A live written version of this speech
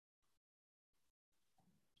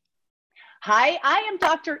Hi, I am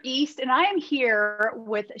Dr. East, and I am here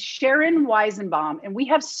with Sharon Weizenbaum, and we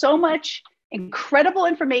have so much incredible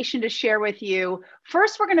information to share with you.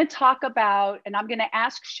 First, we're going to talk about, and I'm going to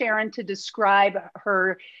ask Sharon to describe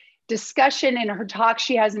her discussion in her talk.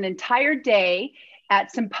 She has an entire day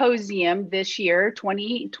at Symposium this year,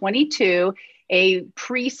 2022, a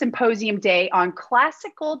pre-symposium day on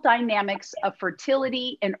classical dynamics of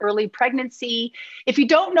fertility and early pregnancy. If you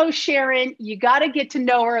don't know Sharon, you got to get to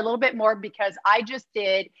know her a little bit more because I just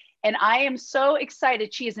did. And I am so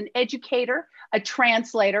excited. She is an educator, a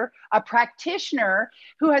translator, a practitioner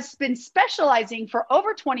who has been specializing for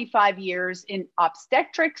over 25 years in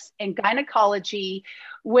obstetrics and gynecology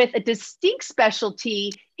with a distinct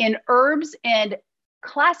specialty in herbs and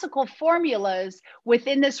classical formulas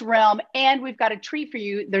within this realm. And we've got a treat for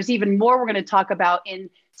you. There's even more we're going to talk about in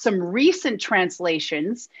some recent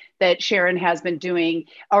translations that Sharon has been doing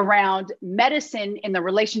around medicine in the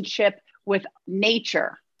relationship with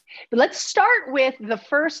nature. But let's start with the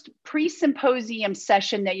first pre-symposium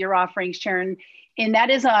session that you're offering, Sharon, and that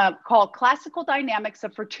is called Classical Dynamics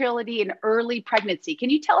of Fertility and Early Pregnancy. Can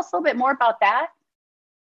you tell us a little bit more about that?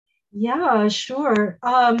 Yeah, sure.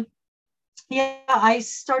 I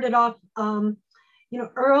started off,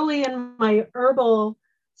 early in my herbal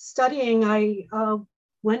studying. I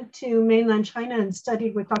went to mainland China and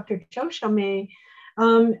studied with Dr. Zhou Xiaomei.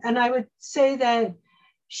 And I would say that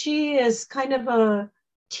she is kind of a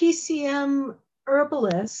TCM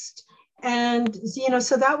herbalist. And,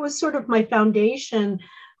 so that was sort of my foundation,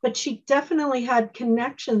 but she definitely had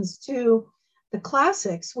connections to the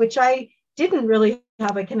classics, which I didn't really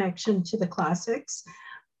have a connection to the classics.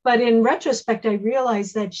 But in retrospect, I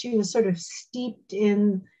realized that she was sort of steeped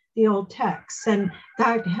in the old texts, and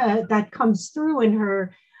that comes through in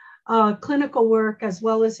her clinical work as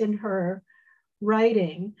well as in her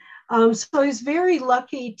writing. So I was very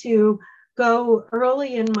lucky to go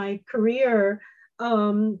early in my career.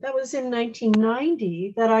 That was in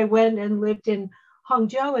 1990 that I went and lived in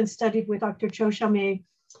Hangzhou and studied with Dr. Zhou Xiaomei.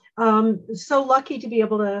 So lucky to be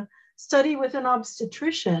able to study with an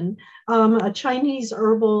obstetrician, a Chinese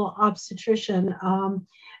herbal obstetrician,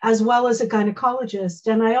 as well as a gynecologist.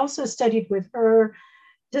 And I also studied with her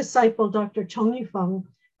disciple, Dr. Cheng Yufeng,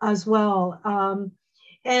 as well.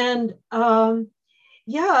 And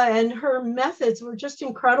her methods were just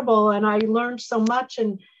incredible. And I learned so much,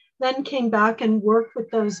 and then came back and worked with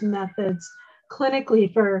those methods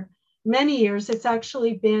clinically for many years. It's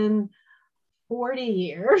actually been 40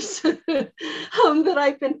 years that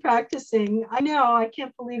I've been practicing. I know, I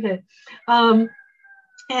can't believe it. And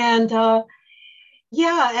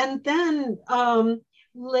then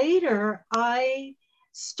later I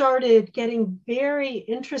started getting very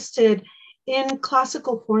interested in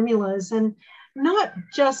classical formulas, and not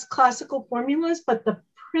just classical formulas, but the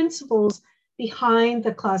principles behind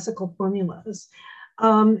the classical formulas.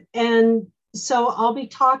 And so I'll be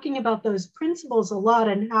talking about those principles a lot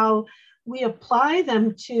and how we apply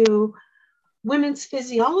them to women's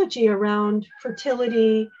physiology around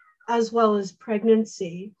fertility as well as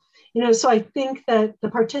pregnancy. So I think that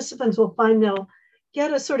the participants will find they'll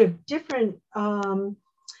get a sort of different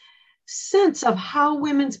sense of how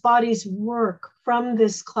women's bodies work from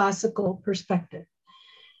this classical perspective.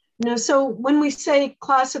 So when we say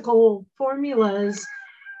classical formulas,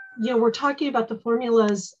 we're talking about the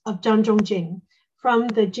formulas of Zhang Zhongjing from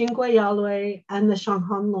the Jingui Yalui and the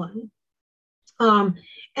Shanghan Lun.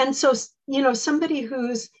 And so, somebody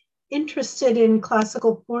who's interested in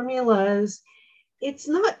classical formulas, it's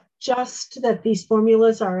not just that these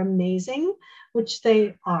formulas are amazing, which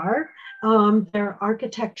they are. Their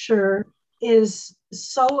architecture is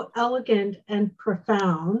so elegant and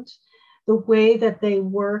profound. The way that they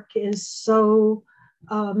work is so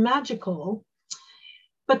magical.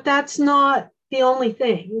 But that's not the only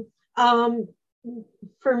thing.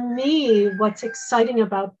 For me, what's exciting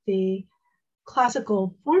about the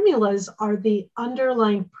classical formulas are the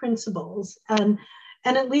underlying principles, and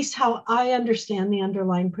at least how I understand the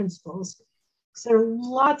underlying principles. So there are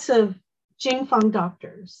lots of Jingfang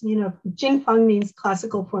doctors. Jingfang means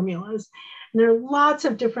classical formulas. And there are lots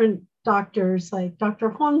of different doctors like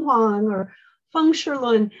Dr. Huang Huang or Feng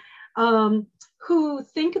Shilun, who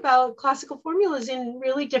think about classical formulas in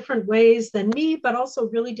really different ways than me, but also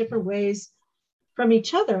really different ways from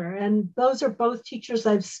each other. And those are both teachers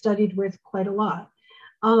I've studied with quite a lot.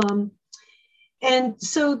 And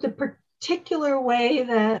so the particular way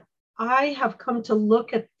that I have come to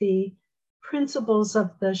look at the principles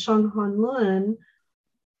of the Shanghan Lun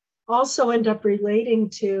also end up relating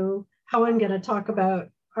to how I'm going to talk about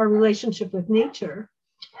our relationship with nature.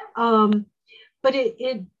 But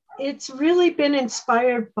it it's really been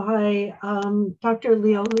inspired by Dr.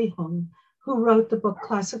 Liu Lihong, who wrote the book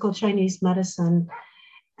Classical Chinese Medicine.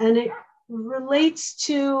 And it relates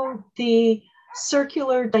to the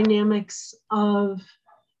circular dynamics of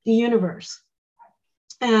the universe.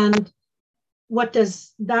 And what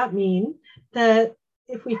does that mean? That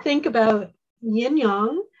if we think about yin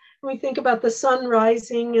yang, we think about the sun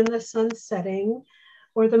rising and the sun setting,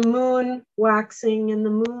 or the moon waxing and the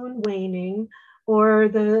moon waning, or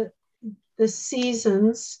the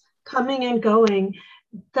seasons coming and going,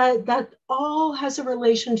 that all has a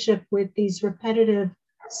relationship with these repetitive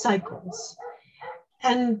cycles.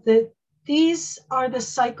 And that these are the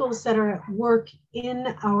cycles that are at work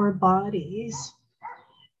in our bodies.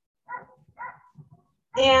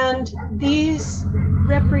 And these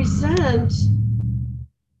represent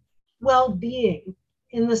well-being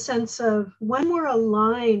in the sense of when we're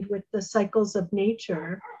aligned with the cycles of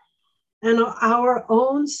nature and our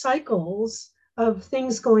own cycles of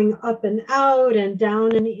things going up and out and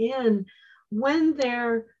down and in, when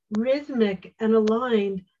they're rhythmic and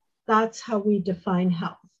aligned, that's how we define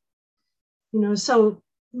health. So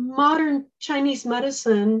modern Chinese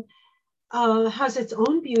medicine has its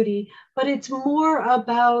own beauty, but it's more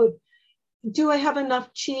about, do I have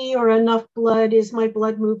enough qi or enough blood? Is my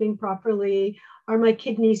blood moving properly? Are my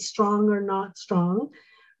kidneys strong or not strong?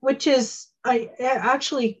 Which is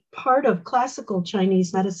actually part of classical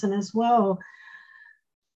Chinese medicine as well.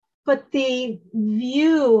 But the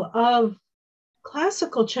view of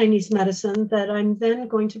classical Chinese medicine that I'm then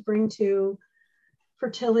going to bring to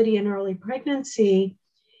fertility and early pregnancy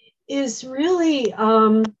is really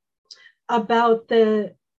about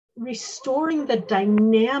the restoring the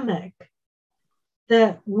dynamic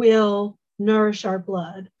that will nourish our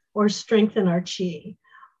blood or strengthen our qi,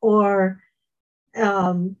 or,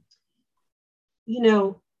 let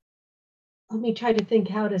me try to think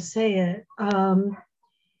how to say it.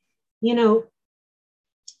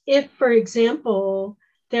 If, for example,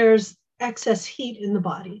 there's excess heat in the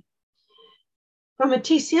body, from a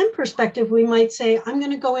TCM perspective, we might say, I'm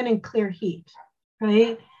going to go in and clear heat,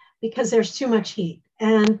 right? Because there's too much heat,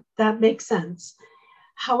 and that makes sense.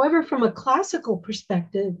 However, from a classical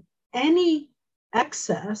perspective, any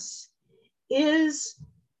excess is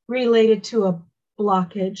related to a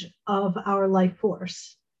blockage of our life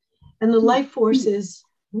force. And the life force is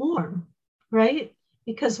warm, right?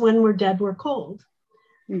 Because when we're dead, we're cold.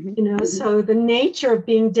 Mm-hmm. So the nature of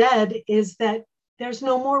being dead is that there's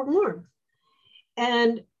no more warmth.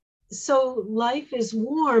 And so life is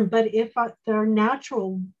warm, but if our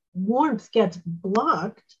natural warmth gets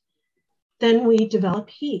blocked, then we develop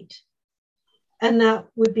heat. And that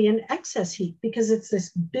would be an excess heat because it's this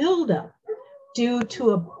buildup due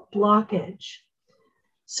to a blockage.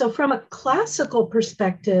 So from a classical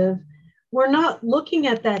perspective, we're not looking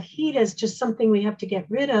at that heat as just something we have to get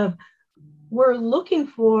rid of. We're looking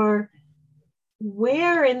for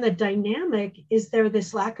where in the dynamic is there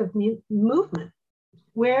this lack of movement?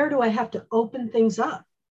 Where do I have to open things up?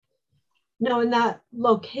 Now, in that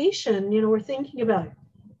location, we're thinking about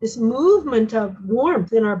this movement of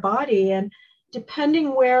warmth in our body, and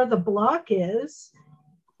depending where the block is,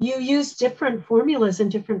 you use different formulas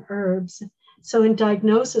and different herbs. So in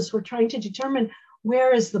diagnosis, we're trying to determine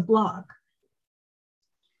where is the block.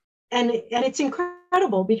 And it's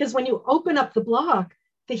incredible because when you open up the block,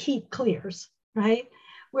 the heat clears, right?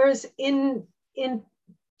 Whereas in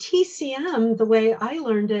TCM, the way I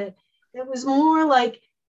learned it, it was more like,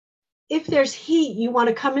 if there's heat, you want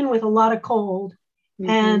to come in with a lot of cold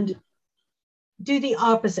and do the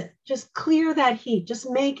opposite. Just clear that heat. Just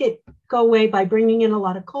make it go away by bringing in a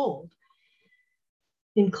lot of cold.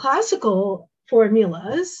 In classical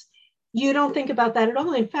formulas, you don't think about that at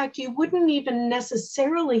all. In fact, you wouldn't even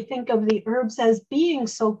necessarily think of the herbs as being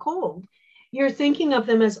so cold. You're thinking of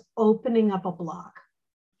them as opening up a block,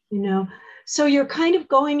 So you're kind of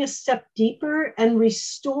going a step deeper and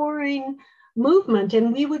restoring movement.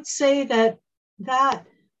 And we would say that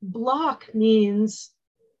block means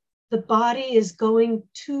the body is going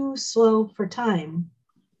too slow for time.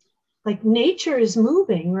 Like nature is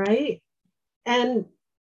moving, right? And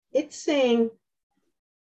it's saying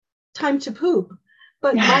time to poop.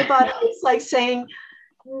 But my body is like saying,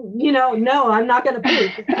 no, I'm not going to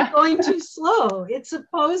poop. It's going too slow. It's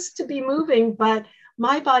supposed to be moving, but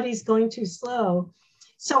my body's going too slow.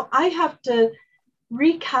 So I have to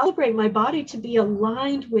recalibrate my body to be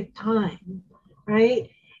aligned with time, right?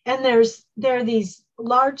 And there are these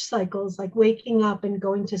large cycles like waking up and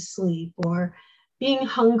going to sleep, or being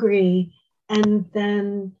hungry and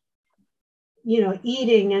then,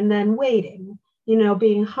 eating and then waiting,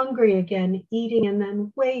 being hungry again, eating and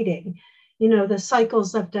then waiting, the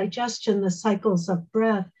cycles of digestion, the cycles of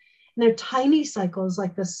breath, and they're tiny cycles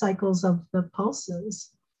like the cycles of the pulses.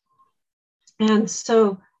 And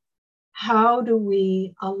so how do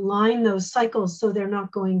we align those cycles so they're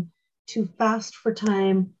not going too fast for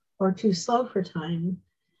time or too slow for time?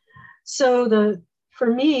 So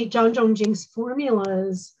for me, Zhang Zhongjing's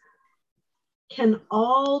formulas can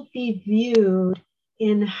all be viewed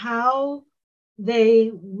in how they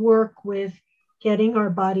work with getting our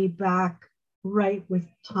body back right with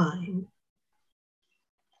time.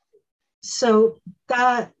 So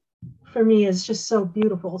that for me is just so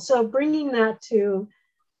beautiful. So bringing that to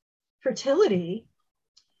fertility,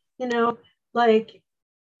 like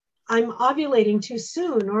I'm ovulating too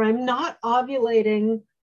soon, or I'm not ovulating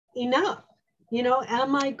enough.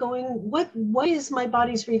 Am I going, what is my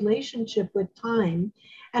body's relationship with time?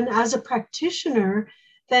 And as a practitioner,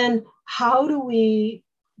 then how do we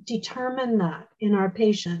determine that in our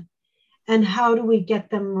patient? And how do we get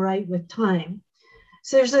them right with time?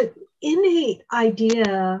 So there's an innate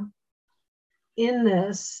idea in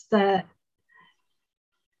this that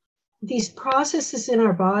these processes in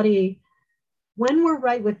our body, when we're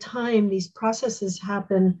right with time, these processes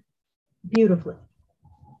happen beautifully.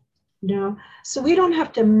 So we don't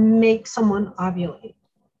have to make someone ovulate.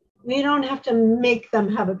 We don't have to make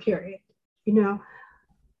them have a period.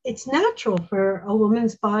 It's natural for a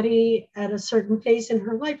woman's body at a certain phase in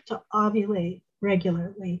her life to ovulate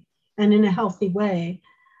regularly and in a healthy way.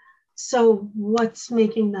 So what's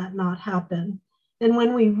making that not happen? And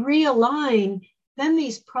when we realign, then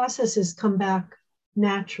these processes come back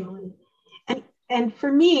naturally. And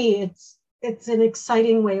for me, it's an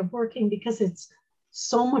exciting way of working because it's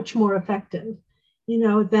so much more effective,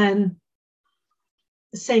 than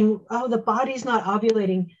saying, oh, the body's not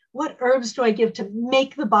ovulating. What herbs do I give to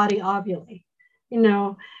make the body ovulate?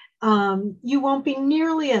 You won't be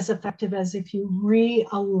nearly as effective as if you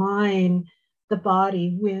realign the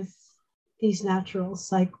body with these natural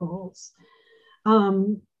cycles.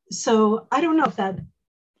 So I don't know if that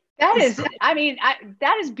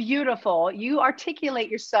is beautiful. You articulate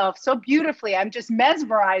yourself so beautifully. I'm just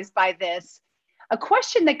mesmerized by this. A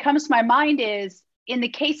question that comes to my mind is, in the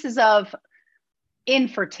cases of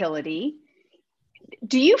infertility,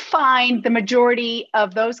 do you find the majority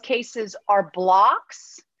of those cases are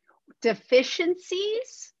blocks,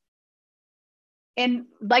 deficiencies? And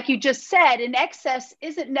like you just said, an excess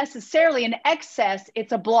isn't necessarily an excess,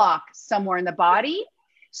 it's a block somewhere in the body.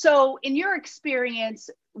 So in your experience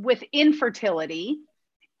with infertility,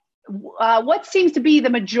 what seems to be the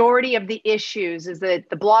majority of the issues? Is it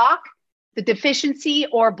the block, the deficiency,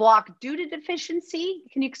 or block due to deficiency?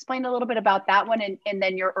 Can you explain a little bit about that one and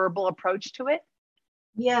then your herbal approach to it?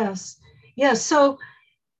 Yes. So,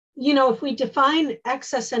 if we define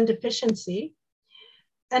excess and deficiency,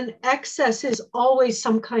 an excess is always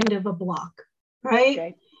some kind of a block, right?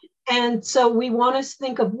 Okay. And so we want to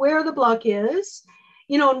think of where the block is,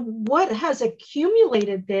 what has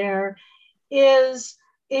accumulated there is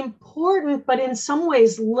important, but in some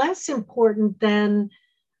ways less important than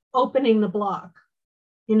opening the block,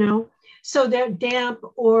 So they're damp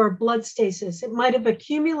or blood stasis. It might have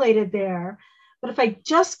accumulated there, but if I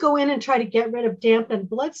just go in and try to get rid of damp and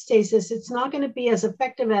blood stasis, it's not going to be as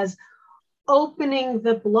effective as opening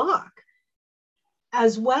the block,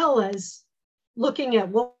 as well as looking at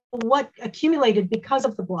what accumulated because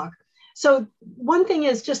of the block. So one thing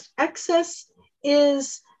is just excess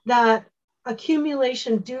is that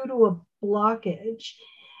accumulation due to a blockage.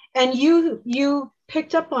 And you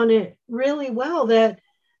picked up on it really well, that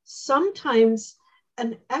sometimes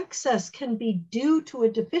an excess can be due to a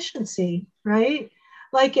deficiency, right?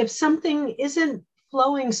 Like if something isn't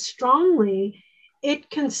flowing strongly, it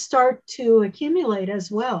can start to accumulate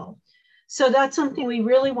as well. So that's something we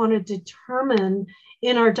really want to determine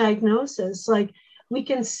in our diagnosis. Like we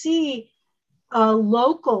can see a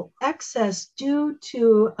local excess due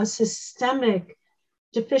to a systemic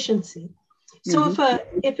deficiency. So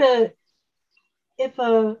if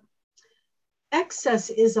a excess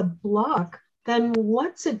is a block, then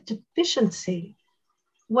what's a deficiency?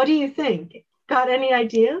 What do you think? Got any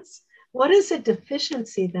ideas? What is a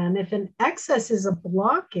deficiency then? If an excess is a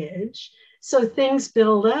blockage, so things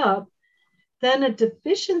build up, then a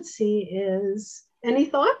deficiency is, any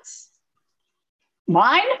thoughts?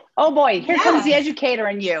 Mine? Oh boy, here comes the educator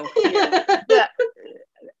in you.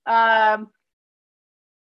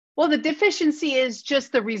 Well, the deficiency is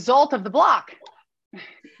just the result of the block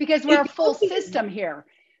because we're a full system here.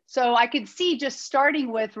 So I could see just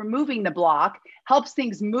starting with removing the block helps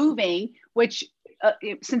things moving, which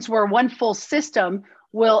since we're one full system,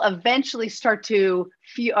 will eventually start to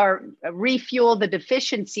refuel the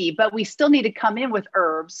deficiency, but we still need to come in with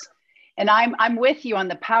herbs. And I'm with you on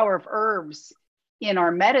the power of herbs in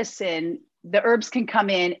our medicine. The herbs can come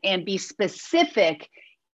in and be specific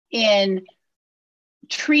in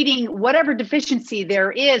treating whatever deficiency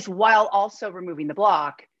there is while also removing the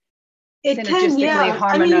block. It can, yeah.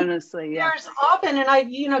 Harmoniously, yeah. There's often,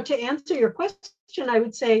 and to answer your question, I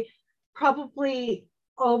would say probably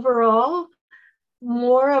overall,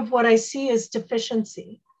 more of what I see is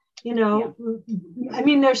deficiency. I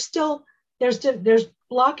mean, there's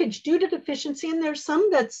blockage due to deficiency, and there's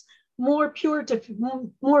some that's more pure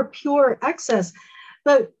excess.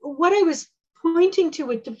 But what I was pointing to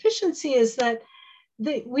with deficiency is that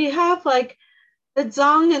we have like the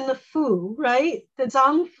zang and the fu, right? The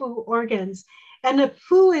zang fu organs. And the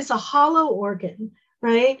fu is a hollow organ,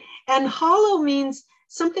 right? And hollow means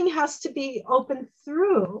something has to be opened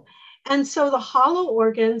through. And so the hollow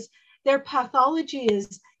organs, their pathology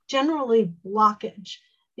is generally blockage,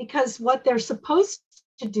 because what they're supposed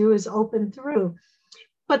to do is open through.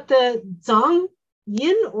 But the zang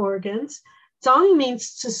yin organs, zang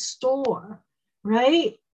means to store,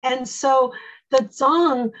 right? And so the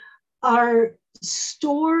zang are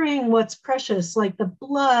storing what's precious, like the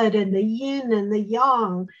blood and the yin and the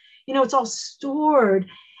yang, it's all stored.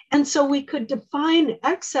 And so we could define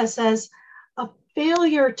excess as a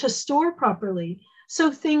failure to store properly. So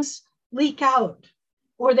things leak out,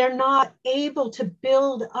 or they're not able to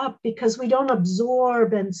build up because we don't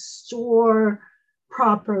absorb and store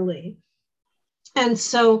properly. And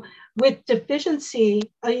so with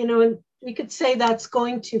deficiency, we could say that's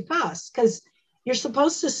going too fast, because you're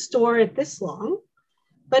supposed to store it this long,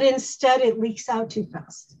 but instead it leaks out too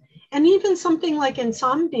fast. And even something like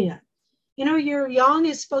insomnia, your yang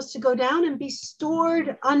is supposed to go down and be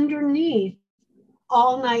stored underneath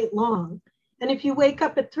all night long. And if you wake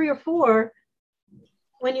up at 3 or 4,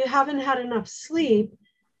 when you haven't had enough sleep,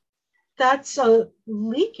 that's a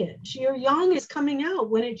leakage. Your yang is coming out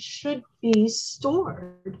when it should be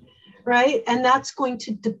stored, right? And that's going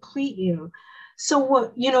to deplete you. So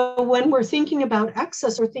when we're thinking about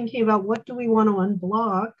excess, we're thinking about what do we want to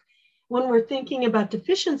unblock. When we're thinking about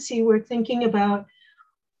deficiency, we're thinking about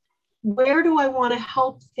where do I want to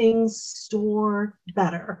help things store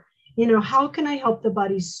better? How can I help the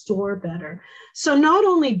body store better? So not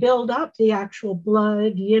only build up the actual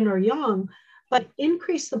blood, yin or yang, but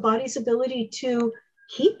increase the body's ability to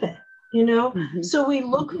keep it, Mm-hmm. So we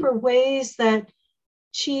look for ways that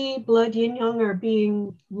qi, blood, yin, yang are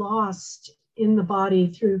being lost in the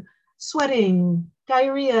body through sweating,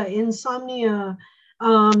 diarrhea, insomnia,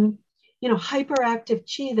 hyperactive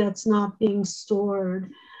qi that's not being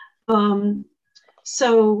stored.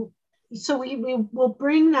 So we will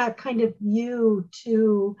bring that kind of view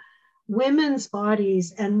to women's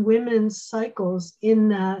bodies and women's cycles in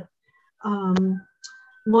that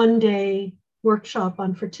one-day workshop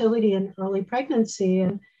on fertility and early pregnancy.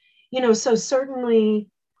 And, so certainly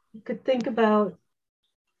you could think about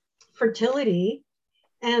fertility.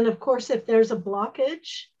 And of course, if there's a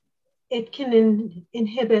blockage, it can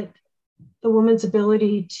inhibit the woman's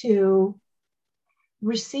ability to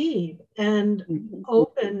receive and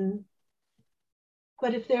open.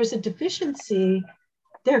 But if there's a deficiency,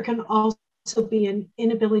 there can also be an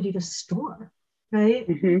inability to store, right?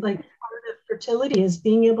 Mm-hmm. Like part of fertility is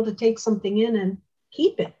being able to take something in and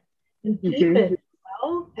keep it, and keep it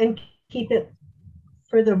well, and keep it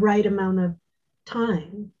for the right amount of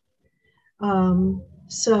time. Yeah.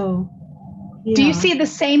 Do you see the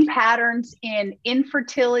same patterns in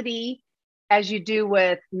infertility as you do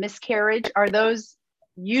with miscarriage? Are those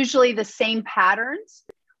usually the same patterns,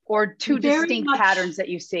 or two distinct patterns that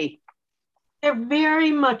you see? They're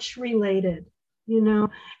very much related, and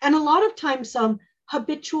a lot of times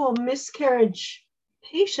habitual miscarriage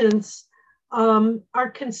patients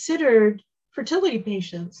are considered fertility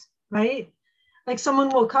patients, right? Like someone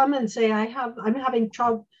will come and say, I'm having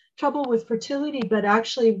trouble with fertility, but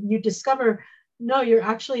actually you discover, no, you're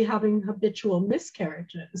actually having habitual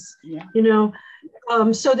miscarriages. Yeah.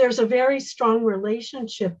 So there's a very strong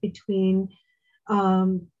relationship between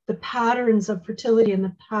the patterns of fertility and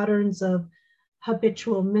the patterns of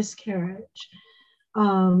habitual miscarriage.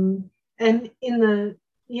 And in the,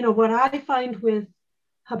 what I find with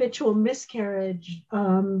habitual miscarriage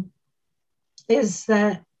is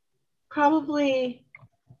that probably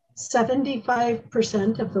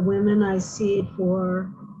 75% of the women I see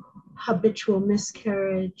for habitual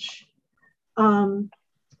miscarriage,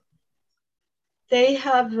 they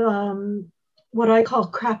have what I call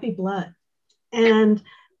crappy blood. And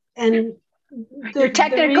your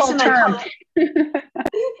technical term.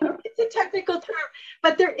 It's the technical term,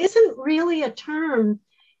 but there isn't really a term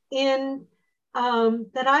in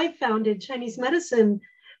that I found in Chinese medicine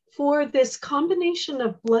for this combination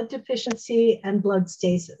of blood deficiency and blood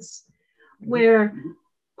stasis, where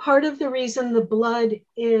part of the reason the blood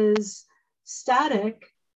is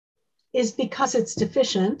static is because it's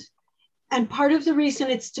deficient. And part of the reason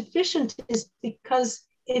it's deficient is because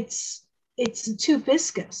it's too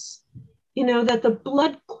viscous, that the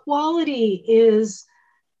blood quality is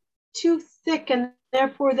too thick, and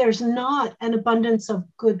therefore there's not an abundance of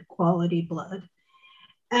good quality blood.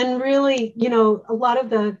 And really, a lot of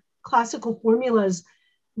the classical formulas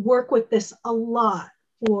work with this a lot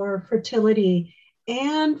for fertility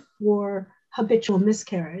and for habitual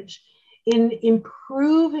miscarriage, in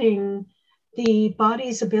improving the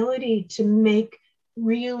body's ability to make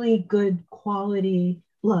really good quality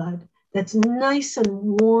blood that's nice and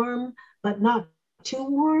warm, but not too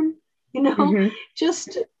warm,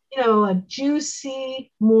 just, a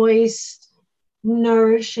juicy, moist,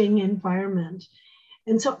 nourishing environment.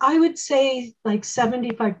 And so I would say like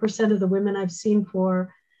 75% of the women I've seen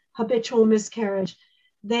for habitual miscarriage,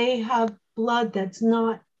 they have blood that's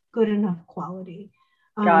not good enough quality.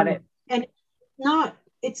 Got it. And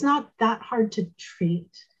it's not that hard to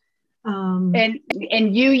treat. And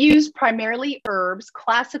you use primarily herbs,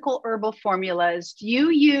 classical herbal formulas. Do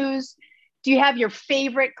you have your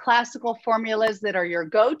favorite classical formulas that are your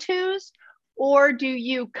go-tos, or do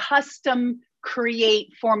you custom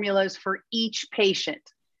create formulas for each patient,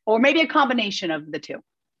 or maybe a combination of the two?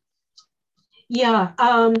 Yeah,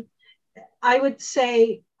 I would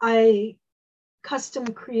say I custom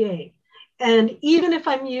create. And even if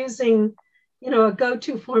I'm using, a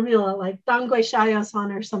go-to formula like Dangui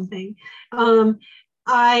Shayasan or something,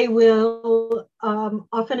 I will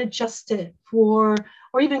often adjust it or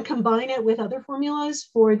even combine it with other formulas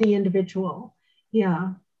for the individual.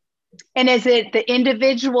 Yeah. And is it the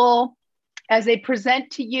individual as they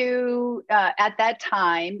present to you at that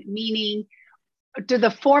time, meaning do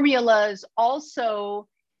the formulas also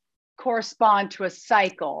correspond to a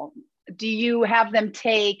cycle? Do you have them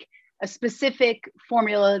take a specific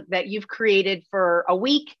formula that you've created for a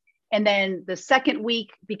week, and then the second week,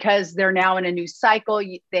 because they're now in a new cycle,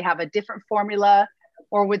 they have a different formula?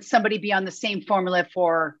 Or would somebody be on the same formula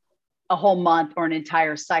for a whole month or an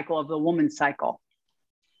entire cycle of the woman's cycle?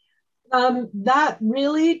 That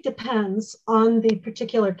really depends on the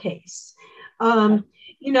particular case.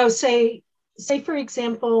 Say for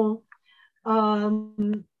example, a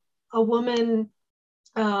woman,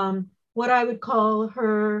 what I would call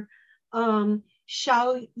her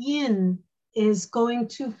Shao Yin is going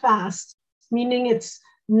too fast, meaning it's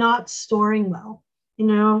not storing well,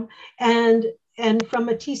 and from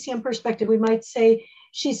a TCM perspective, we might say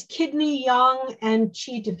she's kidney yang and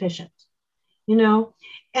qi deficient,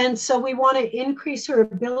 and so we want to increase her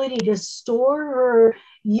ability to store her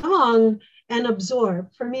yang and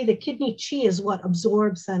absorb. For me, the kidney qi is what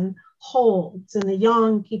absorbs and holds, and the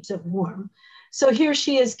yang keeps it warm. So here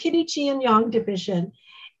she is, kidney qi and yang deficient,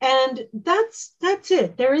 and that's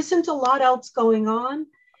it. There isn't a lot else going on.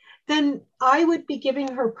 Then I would be giving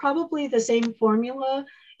her probably the same formula,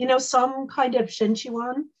 some kind of Shen Qi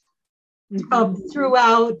Wan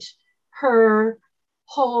throughout her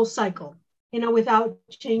whole cycle, without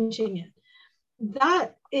changing it.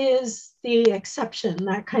 That is the exception,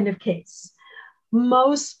 that kind of case.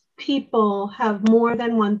 Most people have more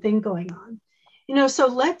than one thing going on. So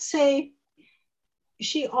let's say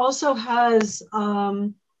she also has,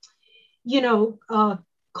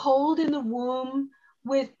 cold in the womb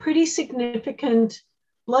with pretty significant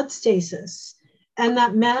blood stasis, and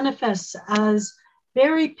that manifests as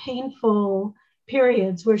very painful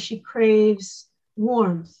periods where she craves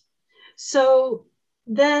warmth. So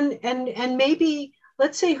then, and maybe,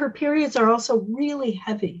 let's say her periods are also really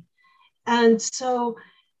heavy. And so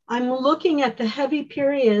I'm looking at the heavy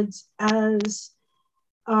periods as,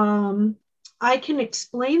 I can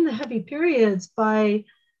explain the heavy periods by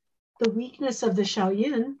the weakness of the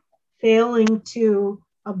Shaoyin failing to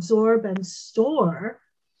absorb and store,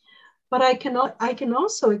 but I can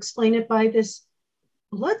also explain it by this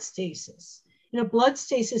blood stasis. Blood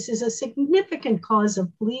stasis is a significant cause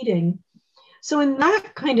of bleeding. So in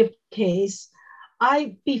that kind of case,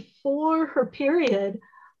 before her period,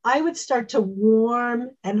 I would start to warm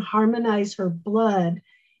and harmonize her blood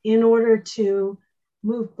in order to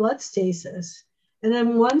move blood stasis. And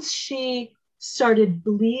then once she started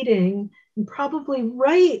bleeding, and probably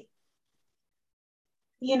right,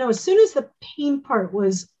 as soon as the pain part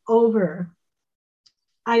was over,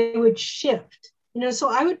 I would shift, so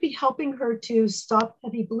I would be helping her to stop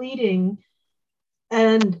heavy bleeding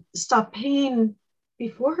and stop pain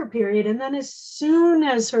before her period. And then as soon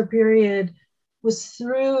as her period was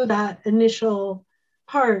through that initial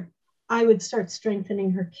part, I would start strengthening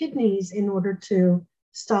her kidneys in order to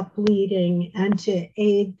stop bleeding and to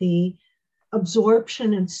aid the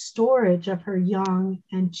absorption and storage of her yang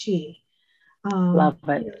and qi. Love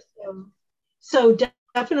it. So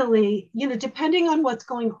definitely, depending on what's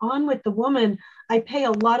going on with the woman, I pay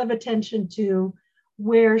a lot of attention to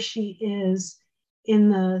where she is in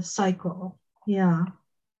the cycle. Yeah.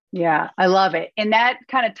 Yeah, I love it. And that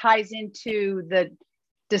kind of ties into the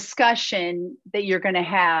discussion that you're going to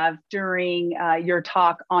have during your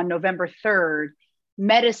talk on November 3rd,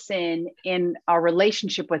 medicine in our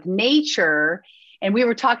relationship with nature. And we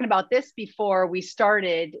were talking about this before we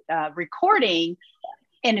started recording.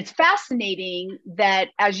 And it's fascinating that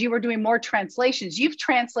as you were doing more translations, you've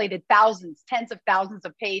translated thousands, tens of thousands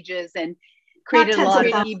of pages and created a lot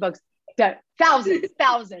of ebooks. Thousands.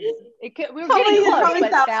 We were getting close,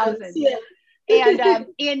 but thousands. Yeah.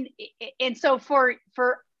 And so for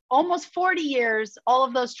almost 40 years, all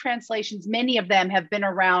of those translations, many of them have been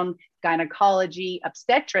around gynecology,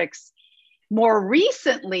 obstetrics. More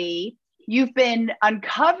recently, you've been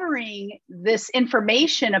uncovering this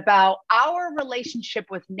information about our relationship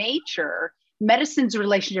with nature, medicine's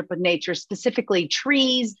relationship with nature, specifically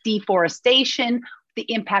trees, deforestation, the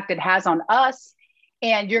impact it has on us.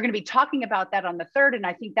 And you're going to be talking about that on the 3rd. And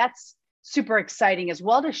I think that's super exciting as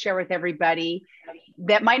well to share with everybody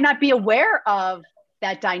that might not be aware of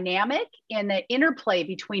that dynamic and the interplay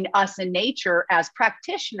between us and nature as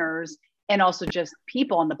practitioners and also just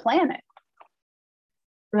people on the planet.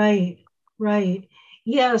 Right.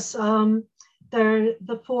 Yes.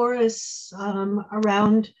 The forests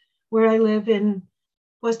around where I live in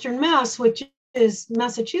Western Mass, which is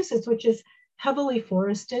Massachusetts, which is heavily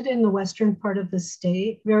forested in the western part of the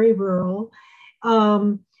state, very rural.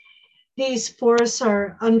 These forests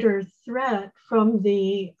are under threat from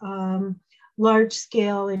the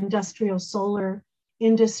large-scale industrial solar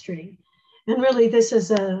industry. And really, this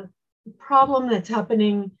is a problem that's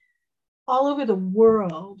happening all over the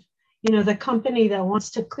world. The company that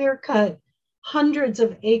wants to clear cut hundreds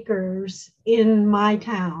of acres in my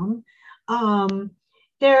town,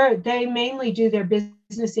 they mainly do their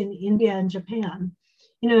business in India and Japan,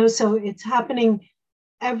 so it's happening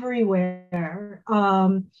everywhere.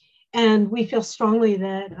 And we feel strongly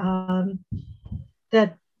that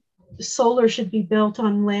that solar should be built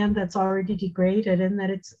on land that's already degraded, and that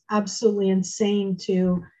it's absolutely insane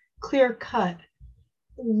to clear cut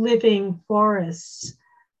living forests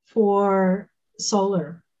for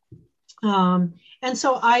solar. And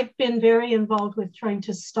so I've been very involved with trying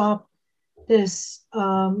to stop this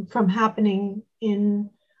from happening in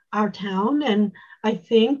our town. And I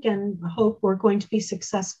think and hope we're going to be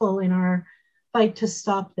successful in our fight to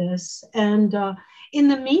stop this. And in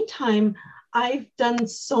the meantime, I've done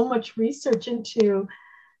so much research into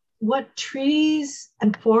what trees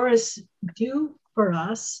and forests do for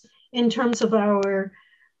us in terms of our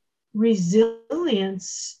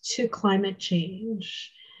resilience to climate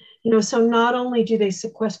change. So not only do they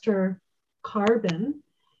sequester carbon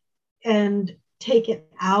and take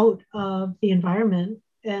it out of the environment,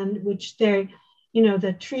 and which the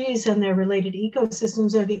trees and their related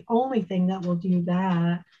ecosystems are the only thing that will do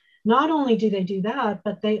that. Not only do they do that,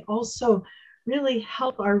 but they also really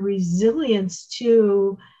help our resilience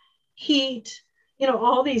to heat,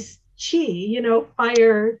 all these qi,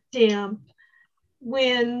 fire, damp,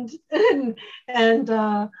 wind, and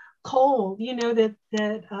cold, that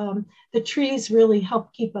the trees really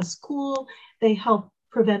help keep us cool. They help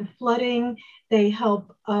prevent flooding. They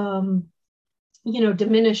help,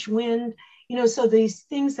 diminish wind. So these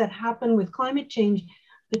things that happen with climate change,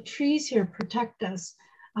 the trees here protect us.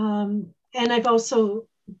 And I've also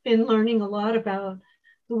been learning a lot about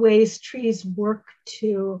the ways trees work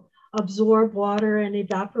to absorb water and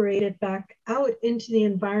evaporate it back out into the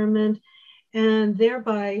environment, and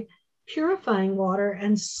thereby purifying water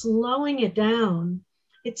and slowing it down.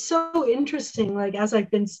 It's so interesting, like as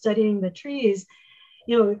I've been studying the trees,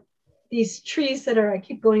 these trees that I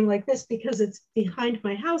keep going like this because it's behind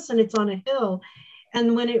my house and it's on a hill.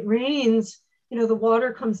 And when it rains, the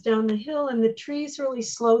water comes down the hill and the trees really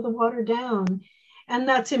slow the water down. And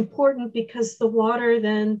that's important because the water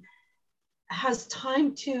then has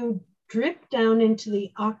time to drip down into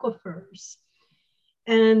the aquifers.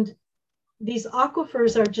 And these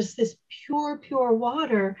aquifers are just this pure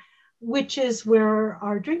water, which is where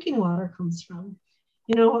our drinking water comes from.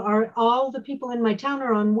 All the people in my town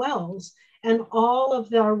are on wells, and all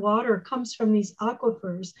of our water comes from these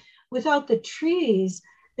aquifers. Without the trees,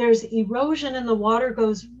 there's erosion and the water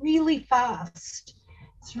goes really fast.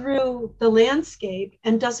 through the landscape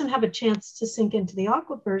and doesn't have a chance to sink into the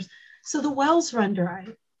aquifers. So the wells run dry.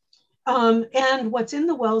 And what's in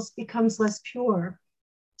the wells becomes less pure.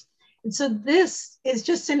 And so this is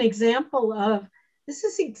just an example of, this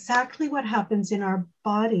is exactly what happens in our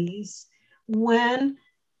bodies when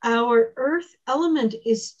our earth element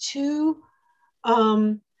is too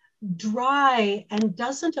dry and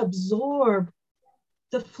doesn't absorb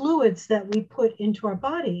the fluids that we put into our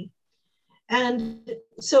body. And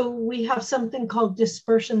so we have something called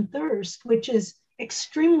dispersion thirst, which is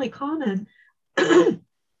extremely common.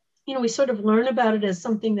 We sort of learn about it as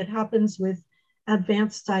something that happens with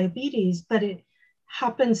advanced diabetes, but it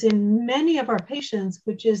happens in many of our patients,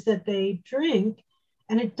 which is that they drink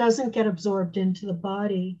and it doesn't get absorbed into the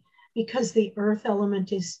body because the earth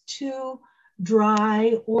element is too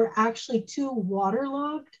dry or actually too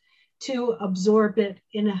waterlogged to absorb it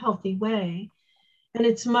in a healthy way. And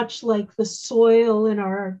it's much like the soil in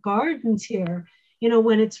our gardens here.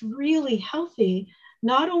 When it's really healthy,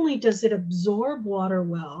 not only does it absorb water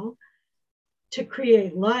well to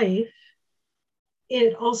create life,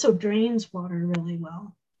 it also drains water really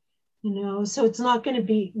well. So it's not going to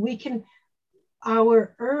be,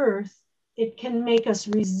 our earth, it can make us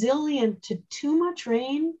resilient to too much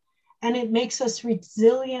rain, and it makes us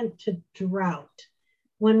resilient to drought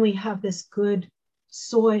when we have this good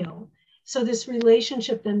soil. So this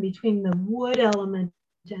relationship then between the wood element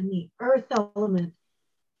and the earth element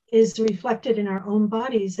is reflected in our own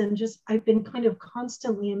bodies. And I've been kind of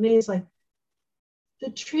constantly amazed, like, the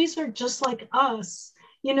trees are just like us,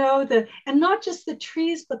 and not just the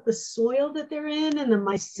trees, but the soil that they're in and the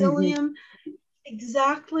mycelium,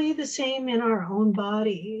 exactly the same in our own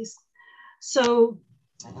bodies. So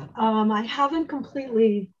I haven't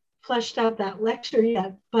completely fleshed out that lecture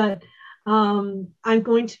yet, but I'm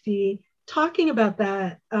going to be talking about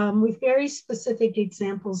that with very specific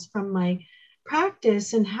examples from my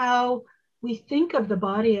practice and how we think of the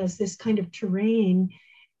body as this kind of terrain,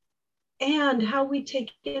 and how we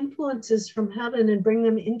take influences from heaven and bring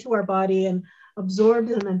them into our body and absorb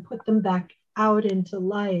them and put them back out into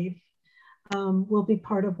life, will be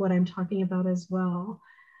part of what I'm talking about as well.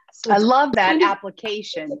 So I love that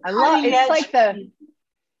application. It's like and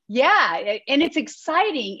it's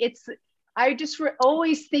exciting. I just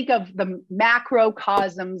always think of the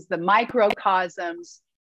macrocosms, the microcosms,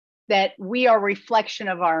 that we are a reflection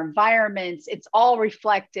of our environments. It's all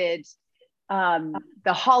reflected.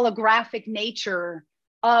 The holographic nature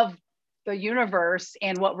of the universe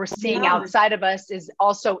and what we're seeing outside of us is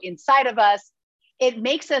also inside of us. It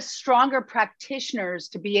makes us stronger practitioners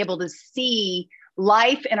to be able to see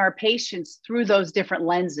life and our patients through those different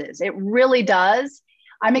lenses. It really does.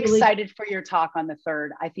 I'm excited for your talk on the 3rd.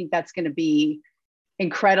 I think that's going to be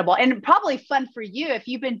incredible and probably fun for you if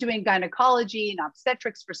you've been doing gynecology and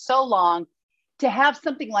obstetrics for so long, to have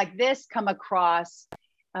something like this come across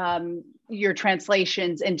your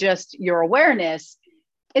translations and just your awareness.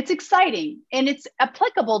 It's exciting and it's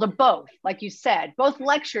applicable to both. Like you said, both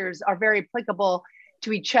lectures are very applicable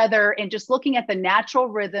to each other, and just looking at the natural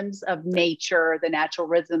rhythms of nature, the natural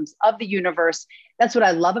rhythms of the universe. That's what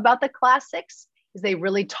I love about the classics, is they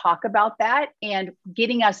really talk about that, and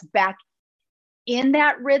getting us back in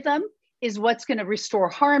that rhythm is what's going to restore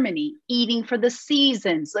harmony. Eating for the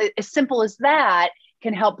seasons, as simple as that,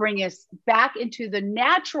 can help bring us back into the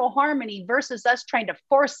natural harmony versus us trying to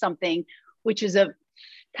force something, which is a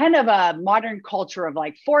kind of a modern culture of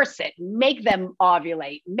like, force it, make them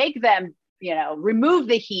ovulate, make them, remove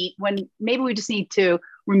the heat, when maybe we just need to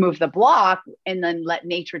remove the block and then let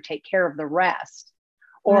nature take care of the rest.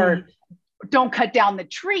 Or don't cut down the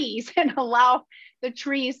trees and allow the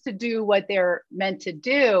trees to do what they're meant to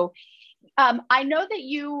do. I know that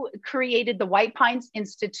you created the White Pines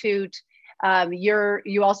Institute.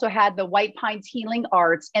 You also had the White Pines Healing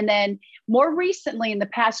Arts. And then more recently, in the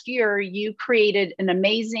past year, you created an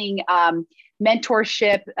amazing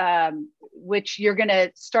mentorship, which you're going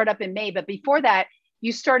to start up in May. But before that,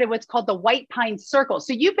 you started what's called the White Pines Circle.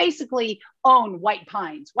 So you basically own White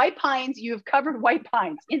Pines. White Pines, you've covered White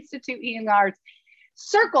Pines Institute Healing Arts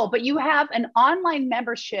Circle, but you have an online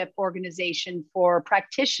membership organization for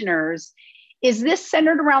practitioners. Is this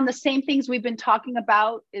centered around the same things we've been talking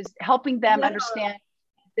about? Is helping them understand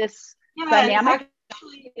this dynamic?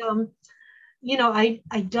 Actually,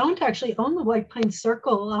 I don't actually own the White Pine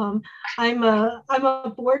Circle. I'm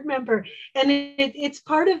a board member, and it's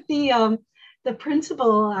part of the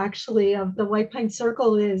principle actually of the White Pine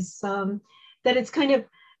Circle is that it's kind of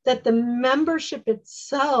that the membership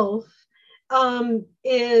itself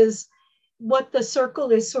is what the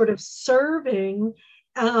circle is sort of serving.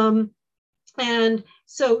 And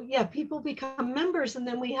so, yeah, people become members. And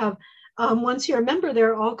then we have, once you're a member,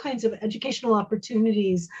 there are all kinds of educational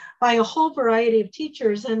opportunities by a whole variety of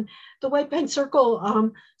teachers. And the White Pine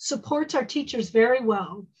Circle supports our teachers very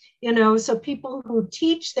well. So people who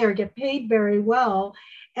teach there get paid very well.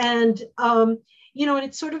 And, and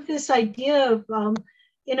it's sort of this idea of,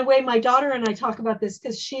 in a way, my daughter and I talk about this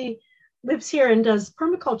because she lives here and does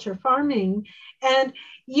permaculture farming. And,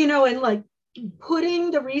 and like,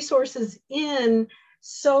 putting the resources in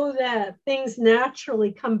so that things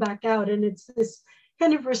naturally come back out. And it's this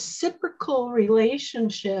kind of reciprocal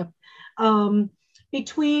relationship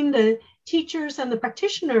between the teachers and the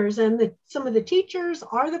practitioners. And some of the teachers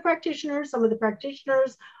are the practitioners, some of the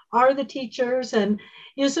practitioners are the teachers. And,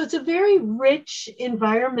 so it's a very rich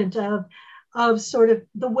environment of sort of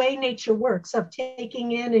the way nature works, of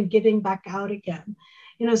taking in and giving back out again.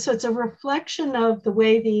 So it's a reflection of the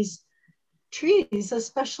way these trees,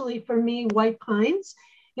 especially for me, white pines.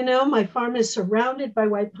 My farm is surrounded by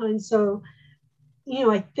white pines. So,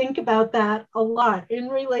 I think about that a lot in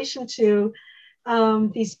relation to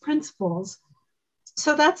these principles.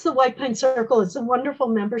 So that's the White Pine Circle. It's a wonderful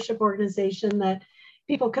membership organization that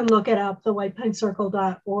people can look it up, the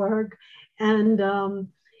whitepincircle.org, and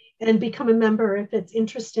become a member if it's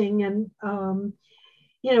interesting. And,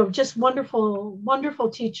 just wonderful, wonderful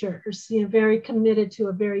teachers, very committed to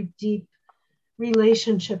a very deep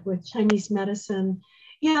relationship with Chinese medicine.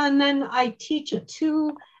 Yeah, and then I teach a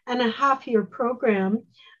 2.5-year program.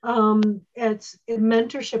 It's a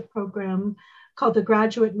mentorship program called the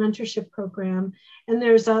Graduate Mentorship Program. And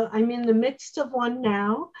I'm in the midst of one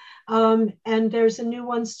now. And there's a new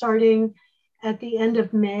one starting at the end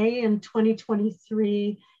of May in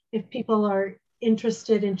 2023. If people are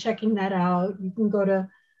interested in checking that out, you can go to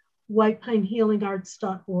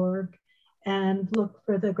whitepinehealingarts.org and look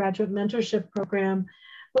for the Graduate Mentorship Program.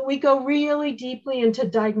 But we go really deeply into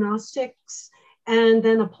diagnostics and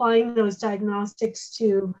then applying those diagnostics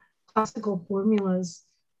to classical formulas.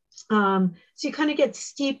 So you kind of get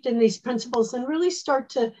steeped in these principles and really start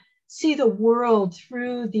to see the world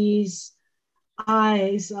through these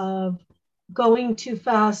eyes of going too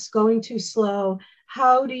fast, going too slow.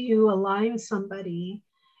 How do you align somebody?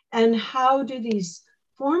 And how do these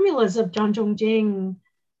formulas of Zhang Zhongjing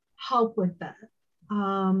help with that?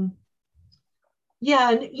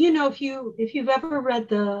 Yeah, and if you've ever read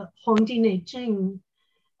the Huangdi Neijing,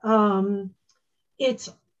 it's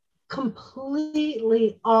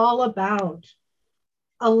completely all about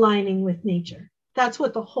aligning with nature. That's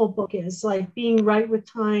what the whole book is, like being right with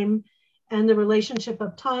time and the relationship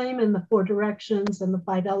of time and the 4 directions and the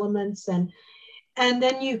 5 elements. And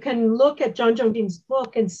then you can look at Zhang Zhongjing's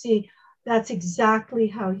book and see that's exactly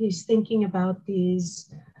how he's thinking about these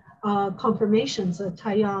confirmations of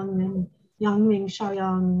Taiyang and Yangming,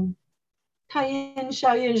 Shaoyang, Taiyin,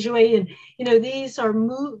 Shaoyin, Zhui. And, these are,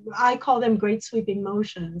 I call them great sweeping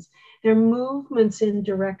motions. They're movements in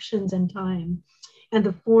directions and time. And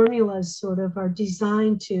the formulas sort of are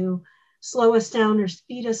designed to slow us down or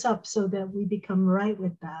speed us up so that we become right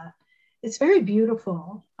with that. It's very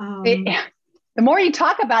beautiful. The more you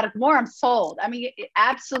talk about it, the more I'm sold. I mean, it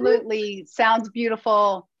absolutely sounds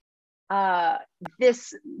beautiful.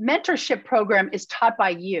 This mentorship program is taught by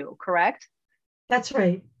you, correct? That's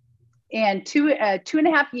right. And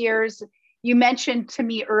 2.5 years, you mentioned to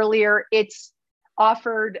me earlier, it's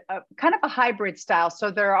offered kind of a hybrid style.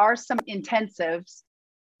 So there are some intensives,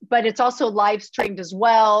 but it's also live streamed as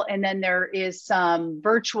well. And then there is some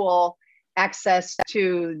virtual access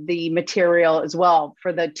to the material as well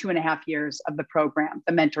for the 2.5 years of the program,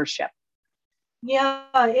 the mentorship. Yeah,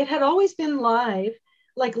 it had always been live,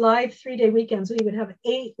 like live 3-day weekends. We would have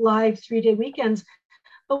 8 live 3-day weekends.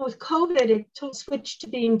 But with COVID, it switched to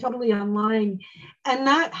being totally online. And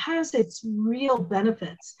that has its real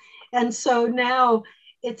benefits. And so now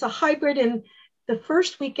it's a hybrid, and the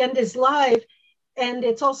first weekend is live, and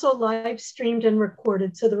it's also live streamed and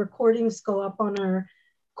recorded. So the recordings go up on our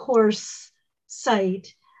course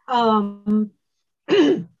site. And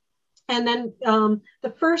then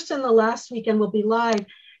the first and the last weekend will be live.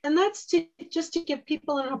 And that's just to give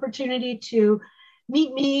people an opportunity to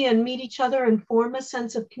meet me and meet each other and form a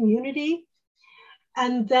sense of community.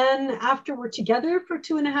 And then after we're together for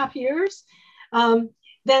 2.5 years,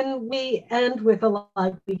 then we end with a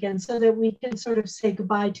live weekend so that we can sort of say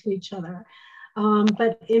goodbye to each other.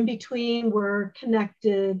 But in between, we're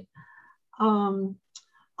connected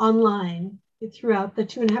online throughout the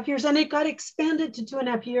 2.5 years. And it got expanded to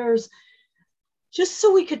 2.5 years just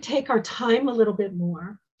so we could take our time a little bit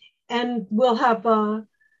more. And we'll have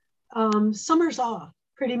summers off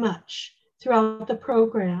pretty much. throughout the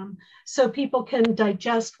program so people can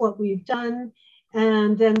digest what we've done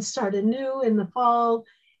and then start anew in the fall.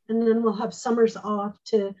 And then we'll have summers off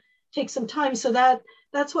to take some time. So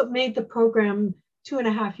that's what made the program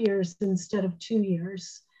 2.5 years instead of 2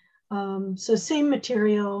 years. So same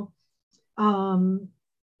material, but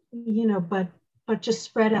just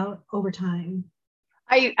spread out over time.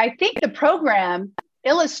 I think the program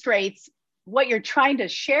illustrates what you're trying to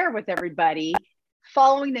share with everybody,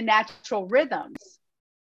 following the natural rhythms.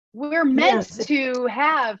 We're meant to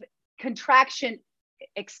have contraction,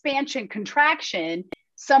 expansion, contraction.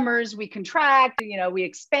 Summers we contract, we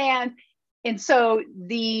expand. And so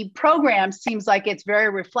the program seems like it's very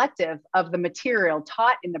reflective of the material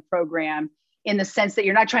taught in the program, in the sense that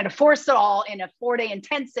you're not trying to force it all in a 4-day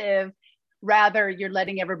intensive. Rather, you're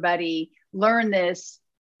letting everybody learn this,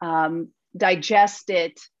 digest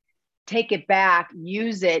it, take it back,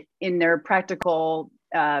 use it in their practical,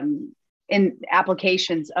 in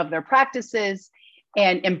applications of their practices,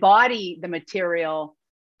 and embody the material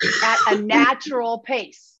at a natural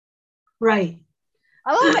pace. Right.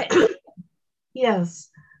 I love it. Yes.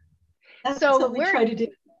 That's what we try to do.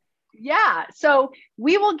 Yeah. So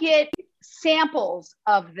we will get samples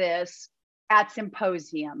of this at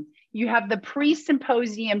Symposium. You have the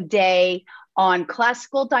pre-symposium day on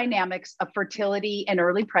classical dynamics of fertility and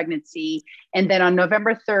early pregnancy. And then on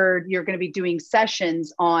November 3rd, you're going to be doing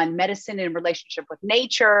sessions on medicine in relationship with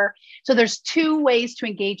nature. So there's 2 ways to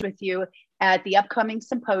engage with you at the upcoming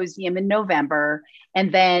symposium in November.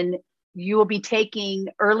 And then you will be taking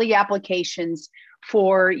early applications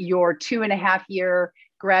for your 2.5-year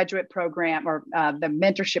graduate program, or the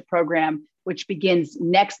mentorship program, which begins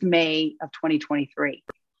next May of 2023.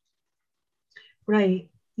 Right.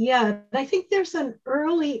 Yeah. I think there's an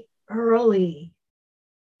early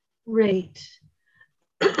rate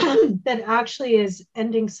that actually is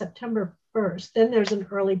ending September 1st. Then there's an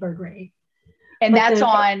early bird rate. And that's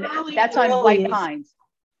on White Pines.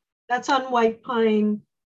 That's on White Pine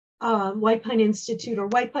Institute or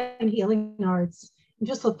White Pine Healing Arts. And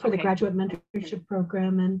just look for the graduate mentorship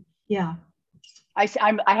program. And yeah. I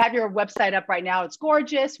have your website up right now. It's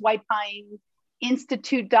gorgeous,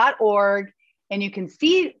 whitepineinstitute.org. And you can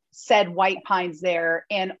see said White Pines there.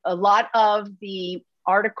 And a lot of the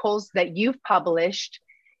articles that you've published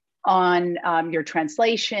on your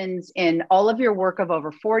translations and all of your work of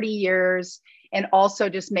over 40 years. And also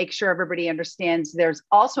just make sure everybody understands there's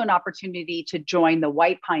also an opportunity to join the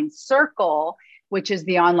White Pine Circle, which is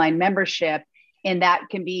the online membership. And that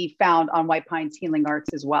can be found on White Pines Healing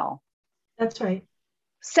Arts as well. That's right.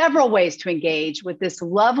 Several ways to engage with this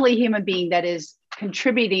lovely human being that is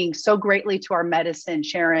contributing so greatly to our medicine.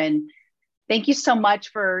 Sharon, thank you so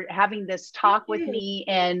much for having this talk with me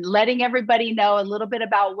and letting everybody know a little bit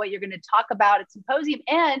about what you're going to talk about at Symposium,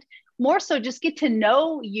 and more so just get to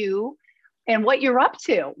know you and what you're up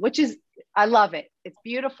to, which is, I love it. It's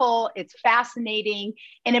beautiful. It's fascinating.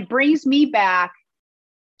 And it brings me back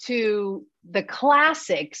to the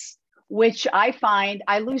classics, which I find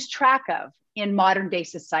I lose track of in modern day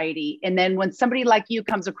society. And then when somebody like you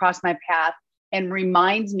comes across my path and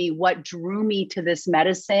reminds me what drew me to this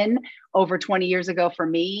medicine over 20 years ago for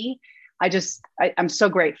me, I'm so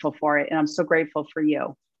grateful for it. And I'm so grateful for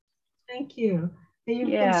you. Thank you. You've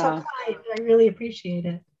been so kind. I really appreciate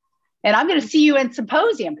it. And I'm going to see you in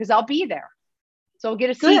Symposium because I'll be there. So we'll get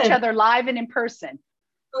to see each other live and in person.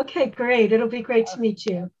 Okay, great. It'll be great to meet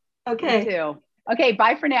you. Okay. Me too. Okay,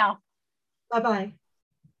 bye for now. Bye-bye.